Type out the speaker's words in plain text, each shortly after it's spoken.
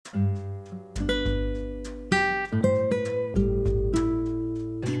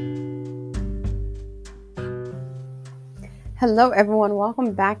Hello, everyone.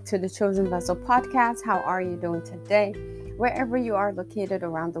 Welcome back to the Chosen Vessel podcast. How are you doing today? Wherever you are located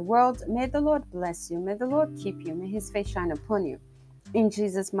around the world, may the Lord bless you. May the Lord keep you. May his face shine upon you. In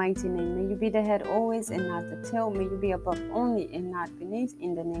Jesus' mighty name, may you be the head always and not the tail. May you be above only and not beneath.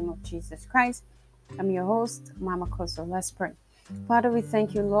 In the name of Jesus Christ. I'm your host, Mama Koso. Let's pray. Father, we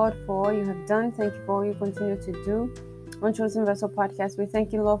thank you, Lord, for all you have done. Thank you for all you continue to do on Chosen Vessel podcast. We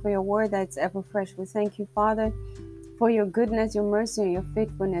thank you, Lord, for your word that's ever fresh. We thank you, Father, for your goodness, your mercy, and your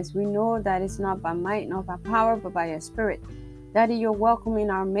faithfulness. We know that it's not by might, not by power, but by your spirit. Daddy, you're welcome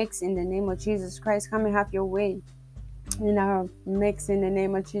in our mix in the name of Jesus Christ. Come and have your way in our mix in the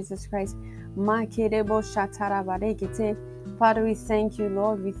name of Jesus Christ. Father, we thank you,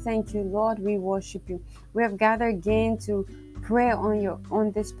 Lord. We thank you, Lord. We worship you. We have gathered again to pray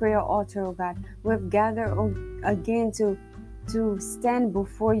on this prayer altar, oh God. We have gathered again to stand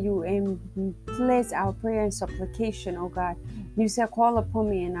before you and place our prayer and supplication, oh God. You said, call upon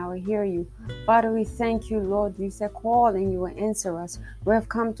me and I will hear you. Father, we thank you, Lord. You said, call and you will answer us. We have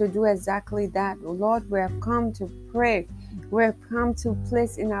come to do exactly that, oh Lord. We have come to pray. We have come to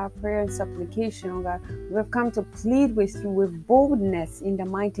place in our prayer and supplication, oh God. We have come to plead with you with boldness in the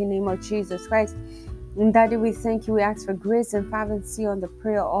mighty name of Jesus Christ. And Daddy, we thank you. We ask for grace and fervency on the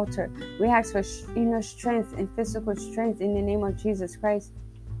prayer altar. We ask for inner strength and physical strength in the name of Jesus Christ.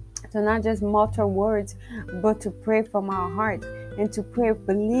 To not just mutter words, but to pray from our heart and to pray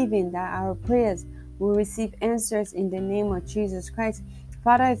believing that our prayers will receive answers in the name of Jesus Christ.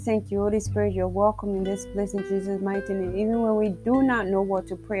 Father, I thank you, Holy Spirit. You're welcome in this place in Jesus' mighty name. Even when we do not know what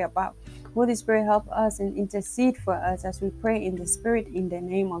to pray about, Holy Spirit, help us and intercede for us as we pray in the Spirit in the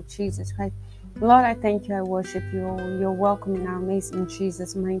name of Jesus Christ. Lord, I thank you. I worship you. You're welcome in our midst in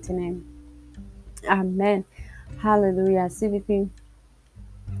Jesus' mighty name. Amen. Hallelujah. CVP.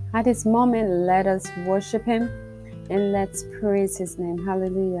 At this moment, let us worship him and let's praise his name.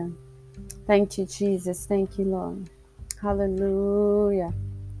 Hallelujah. Thank you, Jesus. Thank you, Lord. Hallelujah.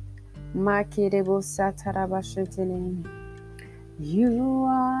 You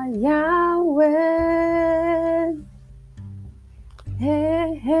are Yahweh.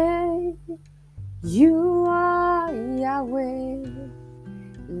 Hey, hey. You are Yahweh.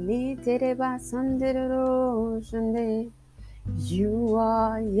 You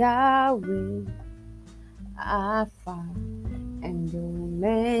are Yahweh, Alpha and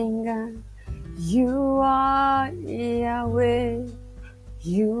Omega. You are Yahweh.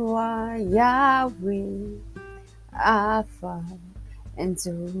 You are Yahweh, Alpha and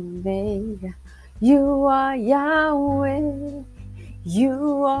Omega. You are Yahweh.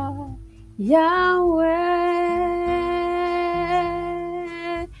 You are Yahweh.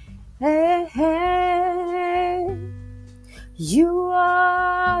 Hey, hey. You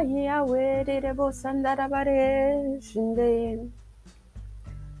are Yahweh.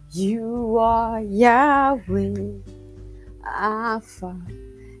 You are Yahweh, Alpha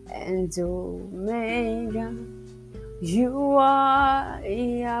and Omega. You are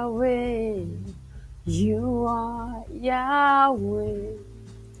Yahweh. You are Yahweh,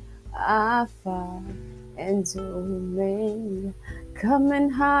 Alpha and Omega. Come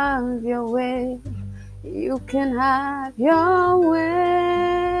and have your way. You can have your way.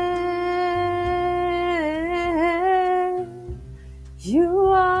 You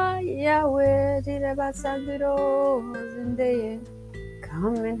are Yahweh.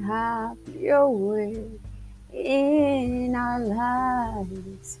 Come and have your way in our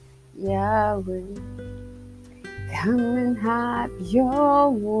lives, Yahweh. Come and have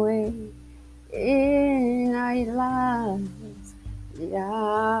your way in our lives,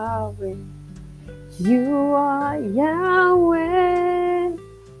 Yahweh. You are Yahweh.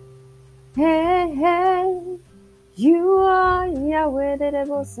 Hey, hey. You are Yahweh.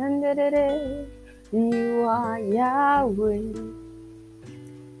 You are Yahweh,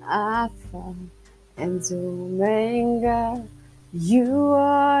 Alpha and Omega. You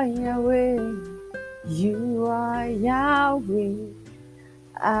are Yahweh. You are Yahweh,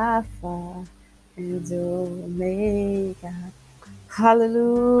 Alpha and Omega.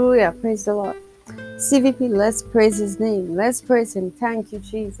 Hallelujah. Praise the Lord. CVP, let's praise his name. Let's praise him. Thank you,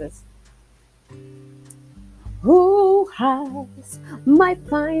 Jesus. Who has my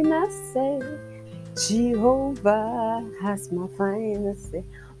final say? Jehovah has my final say.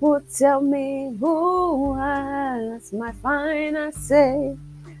 Oh, tell me who has my final say?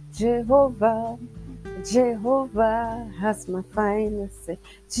 Jehovah has my final say.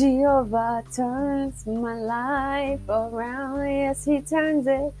 Jehovah turns my life around. Yes, he turns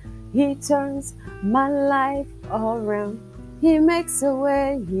it. He turns my life around. He makes a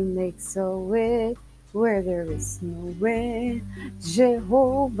way. He makes a way where there is no way.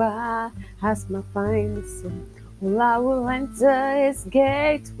 Jehovah has my finest song. Well, I will enter his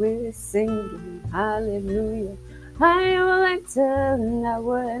gate with singing, hallelujah. I will enter and I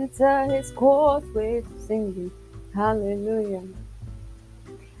will enter his court with singing, hallelujah.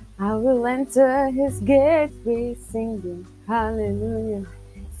 I will enter his gate with singing, hallelujah.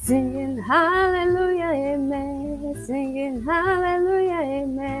 Singing hallelujah, amen. Singing hallelujah,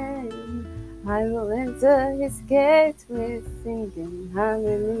 amen. I will enter his gate with singing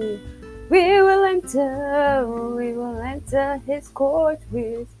hallelujah. We will enter his court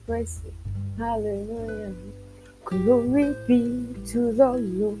with praise. Hallelujah. Glory be to the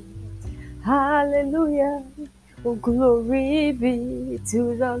Lord. Hallelujah. Oh, glory be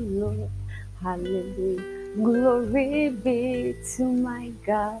to the Lord. Hallelujah. Glory be to my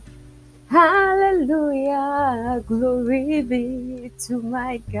God. Hallelujah. Glory be to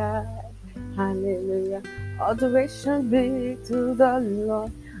my God. Hallelujah. Adoration be to the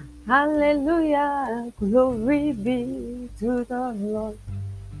Lord. Hallelujah. Glory be to the Lord.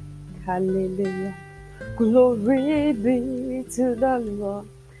 Hallelujah. Glory be to the Lord.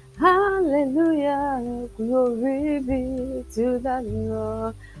 Hallelujah. Glory be to the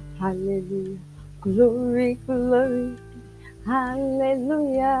Lord. Hallelujah. Glory, glory.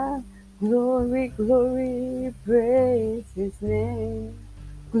 Hallelujah. Glory, glory. Praise his name.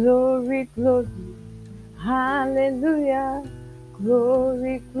 Glory, glory. Hallelujah.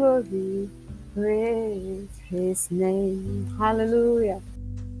 Glory, glory. Praise his name. Hallelujah.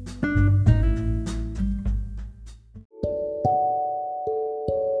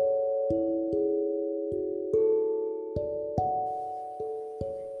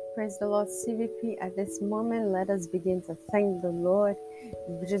 Praise the Lord, CVP. At this moment, let us begin to thank the Lord.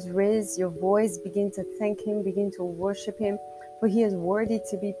 Just raise your voice, begin to thank him, begin to worship him, for he is worthy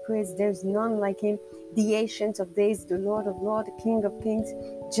to be praised. There's none like him, the Ancient of Days, the Lord of Lords, the King of Kings,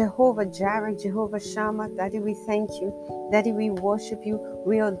 Jehovah Jireh, Jehovah Shammah. Daddy, we thank you. Daddy, we worship you.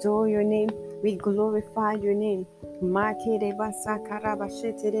 We adore your name. We glorify your name.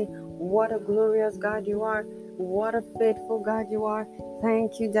 What a glorious God you are. What a faithful God you are.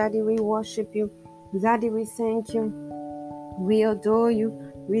 Thank you, Daddy. We worship you. Daddy, we thank you. We adore you.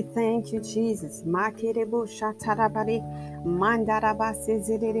 We thank you, Jesus. Makerebo shatarabari,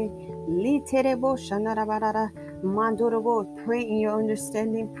 mandarabasezerere, literebo shanarabarara, mandorobo. Pray in your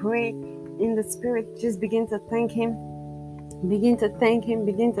understanding. Pray in the Spirit. Just begin to thank him. Begin to thank him.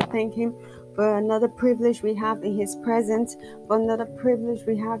 Begin to thank him for another privilege we have in his presence. For another privilege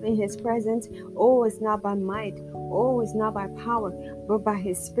we have in his presence. Oh, it's not by might. Oh, it's not by power, but by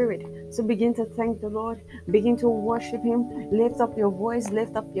his Spirit. So begin to thank the Lord. Begin to worship him. Lift up your voice.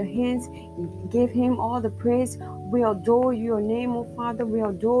 Lift up your hands. Give him all the praise. We adore your name, oh Father. We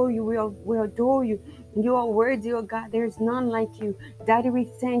adore you. We adore you. You are worthy, oh God. There is none like you. Daddy, we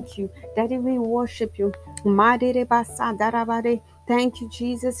thank you. Daddy, we worship you. Thank you,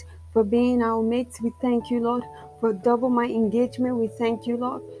 Jesus, for being our mates. We thank you, Lord, for double my engagement. We thank you,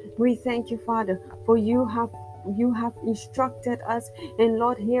 Lord. We thank you, Father, for you have instructed us. And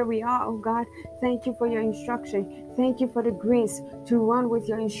Lord, here we are, oh God. Thank you for your instruction. Thank you for the grace to run with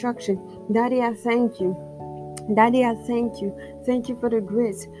your instruction. Daddy, I thank you. Daddy, I thank you. Thank you for the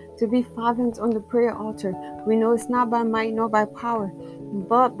grace to be fervent on the prayer altar. We know it's not by might nor by power,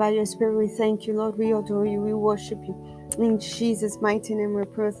 but by your Spirit. We thank you, Lord. We adore you. We worship you. In Jesus' mighty name, we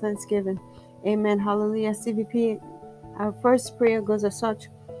pray thanksgiving. Amen. Hallelujah. CVP, our first prayer goes as such.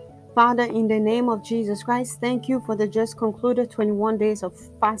 Father, in the name of Jesus Christ, thank you for the just concluded 21 days of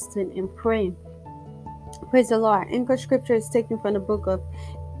fasting and praying. Praise the Lord. Anchor scripture is taken from the book of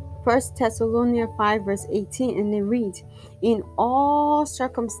 1 Thessalonians 5 verse 18, and they read, in all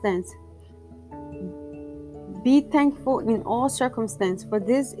circumstance, be thankful in all circumstance, for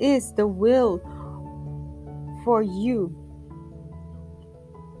this is the will for you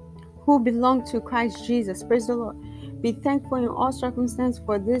who belong to Christ Jesus. Praise the Lord. Be thankful in all circumstance,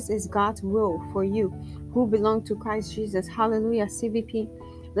 for this is God's will for you who belong to Christ Jesus. Hallelujah. CVP,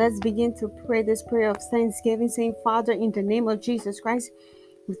 let's begin to pray this prayer of thanksgiving, saying, Father, in the name of Jesus Christ,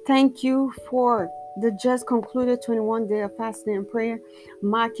 we thank you for the just concluded 21 day of fasting and prayer.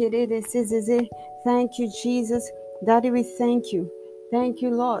 Thank you, Jesus. Daddy, we thank you. Thank you,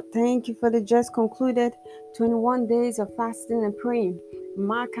 Lord. Thank you for the just concluded 21 days of fasting and praying.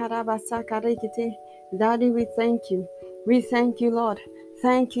 Daddy, we thank you. We thank you, Lord.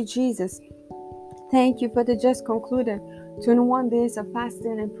 Thank you, Jesus. Thank you for the just concluded 21 days of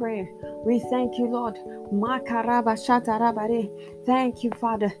fasting and prayer. We thank you, Lord. Thank you,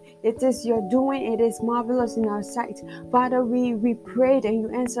 Father. It is your doing. It is marvelous in our sight. Father, we prayed and you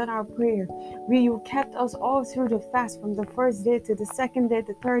answered our prayer. You kept us all through the fast, from the first day to the second day,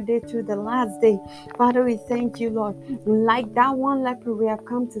 the third day to the last day. Father, we thank you, Lord. Like that one leper, we have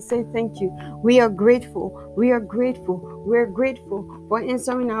come to say thank you. We are grateful. We are grateful. We're grateful for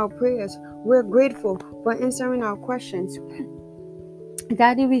answering our prayers. We're grateful for answering our questions.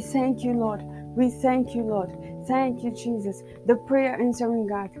 Daddy, we thank you, Lord. We thank you, Lord. Thank you, Jesus. The prayer answering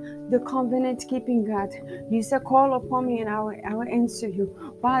God, the covenant keeping God. You said, call upon me and I will answer you.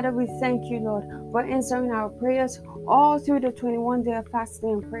 Father, we thank you, Lord, for answering our prayers all through the 21 day of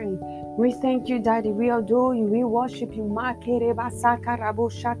fasting and praying. We thank you, Daddy. We adore you. We worship you. What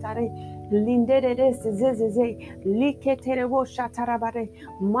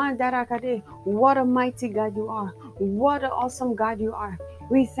a mighty God you are. What an awesome God you are.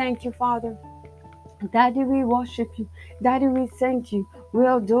 We thank you, Father. Daddy, we worship you. Daddy, we thank you. We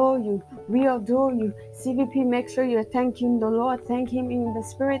adore you. We adore you. CVP, make sure you're thanking the Lord. Thank him in the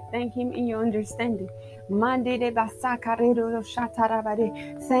spirit. Thank him in your understanding. Thank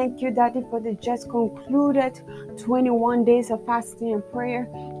you, Daddy, for the just concluded 21 days of fasting and prayer.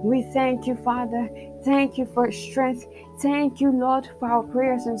 We thank you, Father. Thank you for strength. Thank you, Lord, for our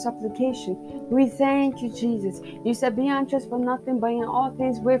prayers and supplication. We thank you, Jesus. You said, be anxious for nothing, but in all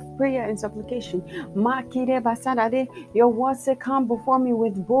things with prayer and supplication. Your word said, come before me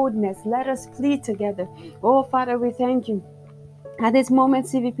with boldness. Let us plead together. Oh, Father, we thank you. At this moment,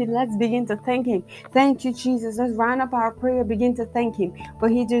 CVP, let's begin to thank him. Thank you, Jesus. Let's round up our prayer, begin to thank him, for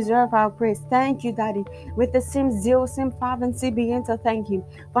he deserves our praise. Thank you, Daddy. With the same zeal, same fervency, begin to thank him.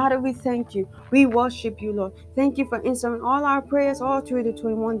 Father, we thank you. We worship you, Lord. Thank you for answering all our prayers all through the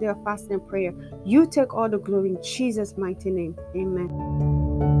 21 day of fasting and prayer. You take all the glory in Jesus' mighty name. Amen.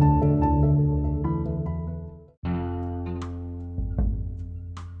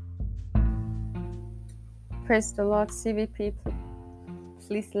 Praise the Lord, CVP.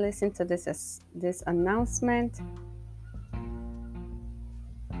 Please listen to this announcement.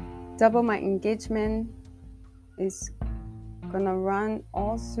 Double My Engagement is gonna run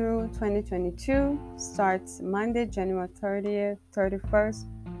all through 2022. Starts Monday, January 30th, 31st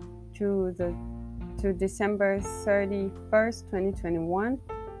to December 31st, 2021.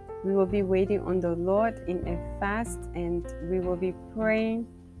 We will be waiting on the Lord in a fast, and we will be praying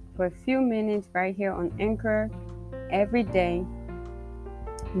for a few minutes right here on Anchor every day,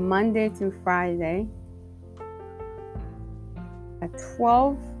 Monday through Friday at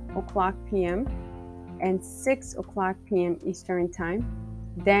 12 o'clock p.m. and 6 o'clock p.m. Eastern Time.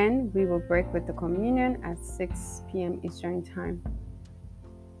 Then we will break with the communion at 6 p.m. Eastern Time.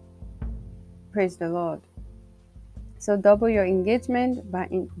 Praise the Lord. So double your engagement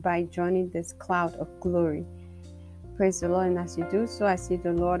by joining this cloud of glory. Praise the Lord. And as you do so, I see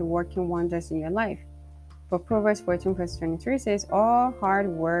the Lord working wonders in your life. For Proverbs 14 verse 23 says, all hard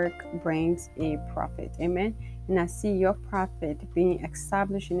work brings a profit. Amen. And I see your profit being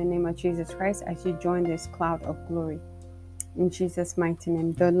established in the name of Jesus Christ as you join this cloud of glory. In Jesus' mighty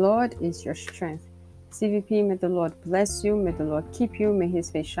name. The Lord is your strength. CVP, may the Lord bless you. May the Lord keep you. May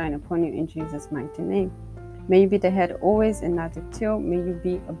his face shine upon you in Jesus' mighty name. May you be the head always and not the tail. May you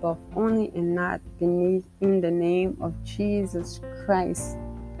be above only and not beneath, in the name of Jesus Christ.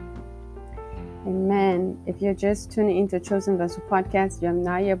 Amen. If you're just tuning into Chosen Vessel Podcast, you're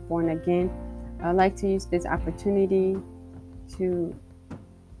not yet born again, I'd like to use this opportunity to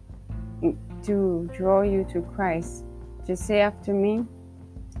draw you to Christ. Just say after me,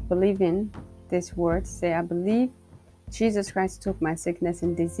 believe in this word. Say, I believe Jesus Christ took my sickness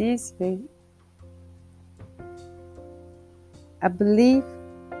and disease. I believe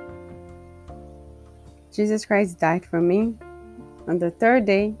Jesus Christ died for me. On the third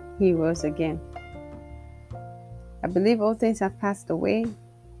day, he rose again. I believe all things have passed away.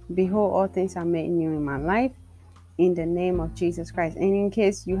 Behold, all things are made new in my life. In the name of Jesus Christ. And in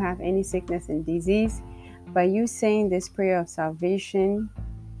case you have any sickness and disease, by you saying this prayer of salvation,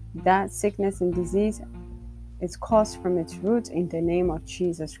 that sickness and disease is caused from its roots in the name of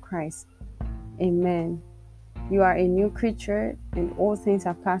Jesus Christ. Amen. You are a new creature and all things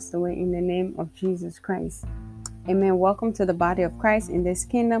have passed away in the name of Jesus Christ. Amen. Welcome to the body of Christ in this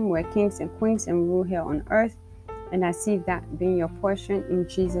kingdom where kings and queens and rule here on earth. And I see that being your portion in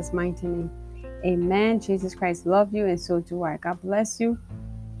Jesus' mighty name. Amen. Jesus Christ loves you and so do I. God bless you.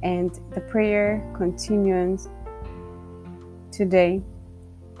 And the prayer continues today,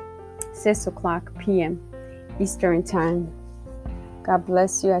 6 o'clock p.m. Eastern Time. God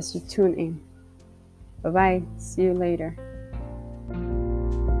bless you as you tune in. Bye-bye. See you later.